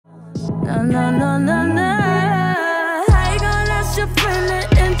No, no, no, no, no. How you gonna ask your friend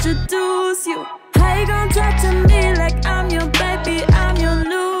to introduce you? How you gonna talk to me like I'm your baby, I'm your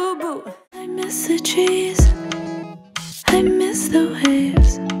new boo? I miss the trees, I miss the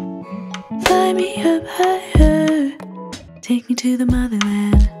waves. Fly me up higher, take me to the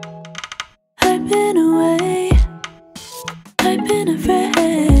motherland. I've been away, I've been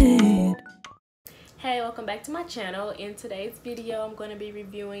afraid. Hey, welcome back to my channel. In today's video, I'm going to be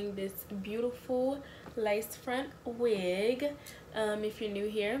reviewing this beautiful lace front wig. If you're new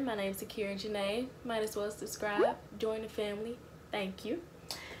here, my name is Akeira Janee. Might as well subscribe, join the family. Thank you.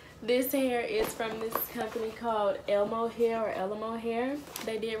 This hair is from this company called Elemo Hair or Elemo Hair.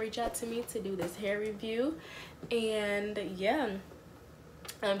 They did reach out to me to do this hair review, and yeah,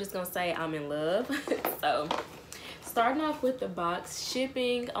 I'm just gonna say I'm in love. So starting off with the box,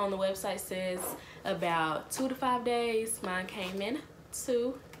 shipping on the website says about 2 to 5 days. Mine came in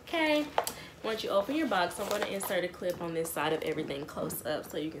 2K. Once you open your box, I'm going to insert a clip on this side of everything close up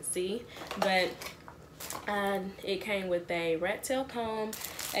so you can see. But it came with a rat tail comb,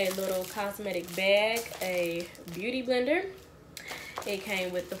 a little cosmetic bag, a beauty blender. It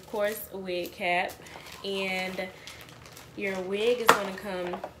came with, of course, a wig cap, and your wig is going to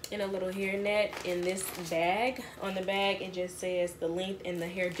come in a little hair net in this bag. On the bag, it just says the length and the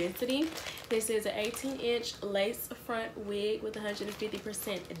hair density. This is an 18-inch lace front wig with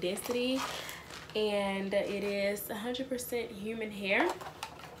 150% density, and it is 100% human hair.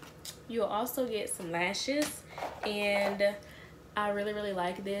 You'll also get some lashes, and I really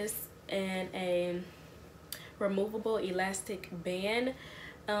like this, and a removable elastic band.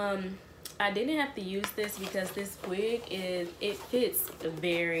 I didn't have to use this because this wig it fits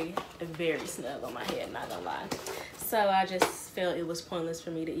very snug on my head, not gonna lie. So I just felt it was pointless for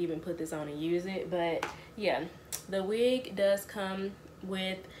me to even put this on and use it. But yeah, the wig does come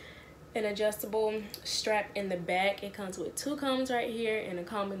with an adjustable strap in the back. It comes with 2 combs right here and a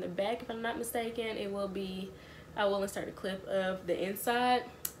comb in the back, if I'm not mistaken. I will insert a clip of the inside.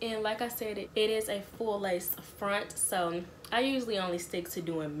 And like I said, it is a full lace front, so I usually only stick to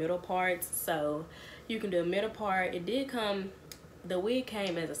doing middle parts. So you can do a middle part. It did come, the wig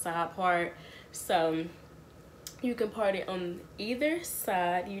came as a side part, so you can part it on either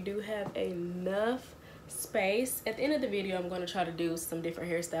side. You do have enough space. At the end of the video, I'm going to try to do some different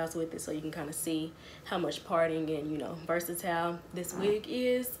hairstyles with it so you can kind of see how much parting and, you know, versatile this wig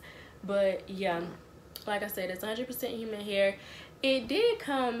is. But yeah, like I said, it's 100% human hair. It did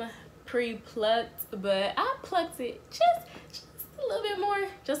come pre-plucked, but I plucked it just a little bit more,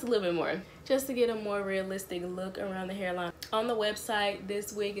 just to get a more realistic look around the hairline. On the website,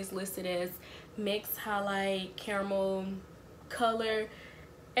 this wig is listed as mixed highlight caramel color.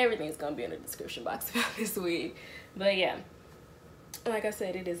 Everything's gonna be in the description box about this wig. But yeah, like I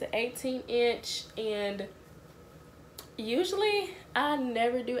said, it is an 18-inch, and usually I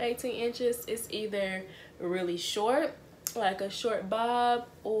never do 18 inches. It's either really short, like a short bob,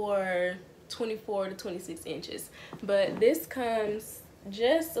 or 24 to 26 inches. But this comes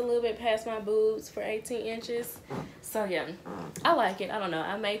just a little bit past my boobs for 18 inches. So yeah, I like it. I don't know,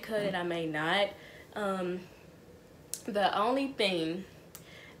 I may cut it, I may not. The only thing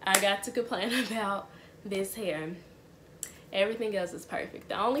I got to complain about this hair, everything else is perfect.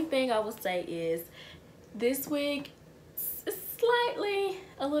 The only thing I will say is this wig is slightly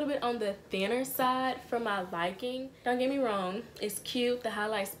a little bit on the thinner side for my liking. Don't get me wrong, it's cute, the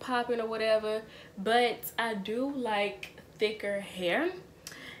highlights popping or whatever, but I do like thicker hair.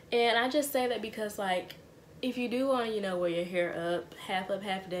 And I just say that because, like, if you do want to, you know, wear your hair up,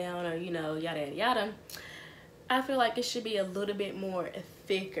 half down, or, you know, yada yada yada, I feel like it should be a little bit more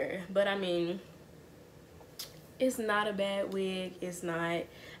thicker. But I mean, it's not a bad wig. It's not.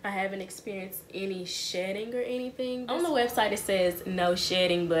 I haven't experienced any shedding or anything. On the website it says no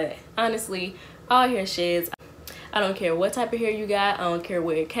shedding, but honestly, all hair sheds. I don't care what type of hair you got. I don't care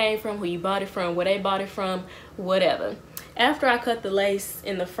where it came from, who you bought it from, where they bought it from, whatever. After I cut the lace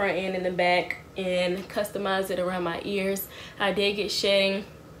in the front and in the back and customized it around my ears, I did get shedding,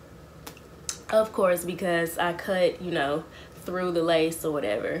 of course, because I cut, you know, through the lace or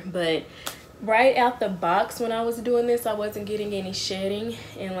whatever. But right out the box when I was doing this, I wasn't getting any shedding,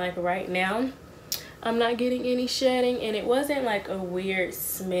 and like right now I'm not getting any shedding, and it wasn't like a weird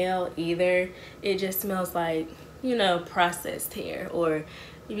smell either. It just smells like, you know, processed hair. Or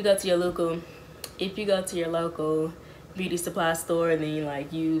if you go to your local beauty supply store and then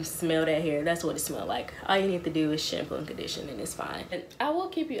you smell that hair, that's what it smells like. All you need to do is shampoo and condition and it's fine. And I will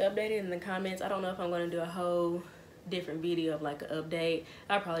keep you updated in the comments. I don't know if I'm going to do a whole different video of like an update.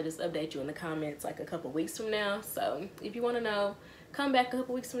 I'll probably just update you in the comments like a couple weeks from now. So if you want to know, come back a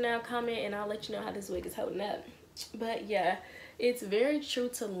couple weeks from now, comment, and I'll let you know how this wig is holding up. But yeah, it's very true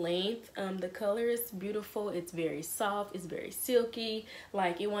to length. The color is beautiful. It's very soft. It's very silky.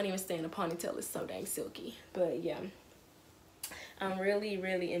 Like, it won't even stay in a ponytail. It's so dang silky. But yeah, I'm really,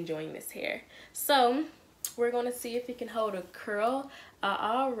 really enjoying this hair. So we're gonna see if it can hold a curl.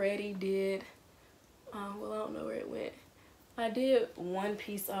 I already did, well, I don't know where it went. I did one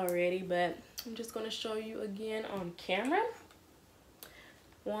piece already, but I'm just gonna show you again on camera.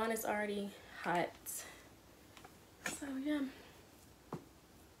 One is already hot. So yeah.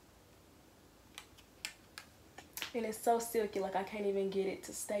 And it's so silky, like I can't even get it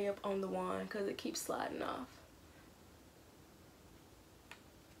to stay up on the wand because it keeps sliding off.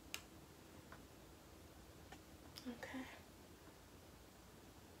 Okay.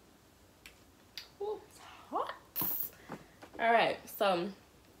 Ooh, it's hot. Alright, so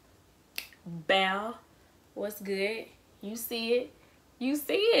bow, what's good? You see it. You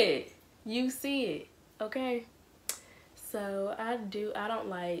see it. You see it. Okay. So I don't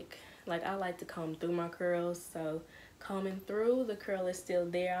like I like to comb through my curls. So combing through, the curl is still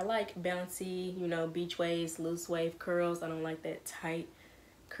there. I like bouncy, you know, beach waves, loose wave curls. I don't like that tight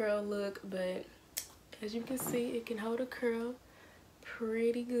curl look, but as you can see, it can hold a curl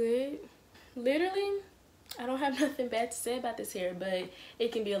pretty good. Literally, I don't have nothing bad to say about this hair, but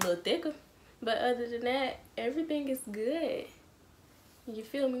it can be a little thicker. But other than that, everything is good. You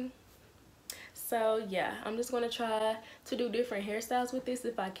feel me? So yeah, I'm just gonna try to do different hairstyles with this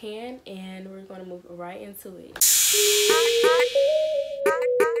if I can, and we're gonna move right into it.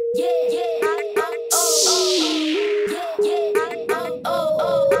 Yeah, yeah, oh, oh, yeah, yeah, oh, oh,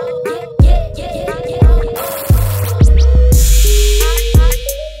 oh.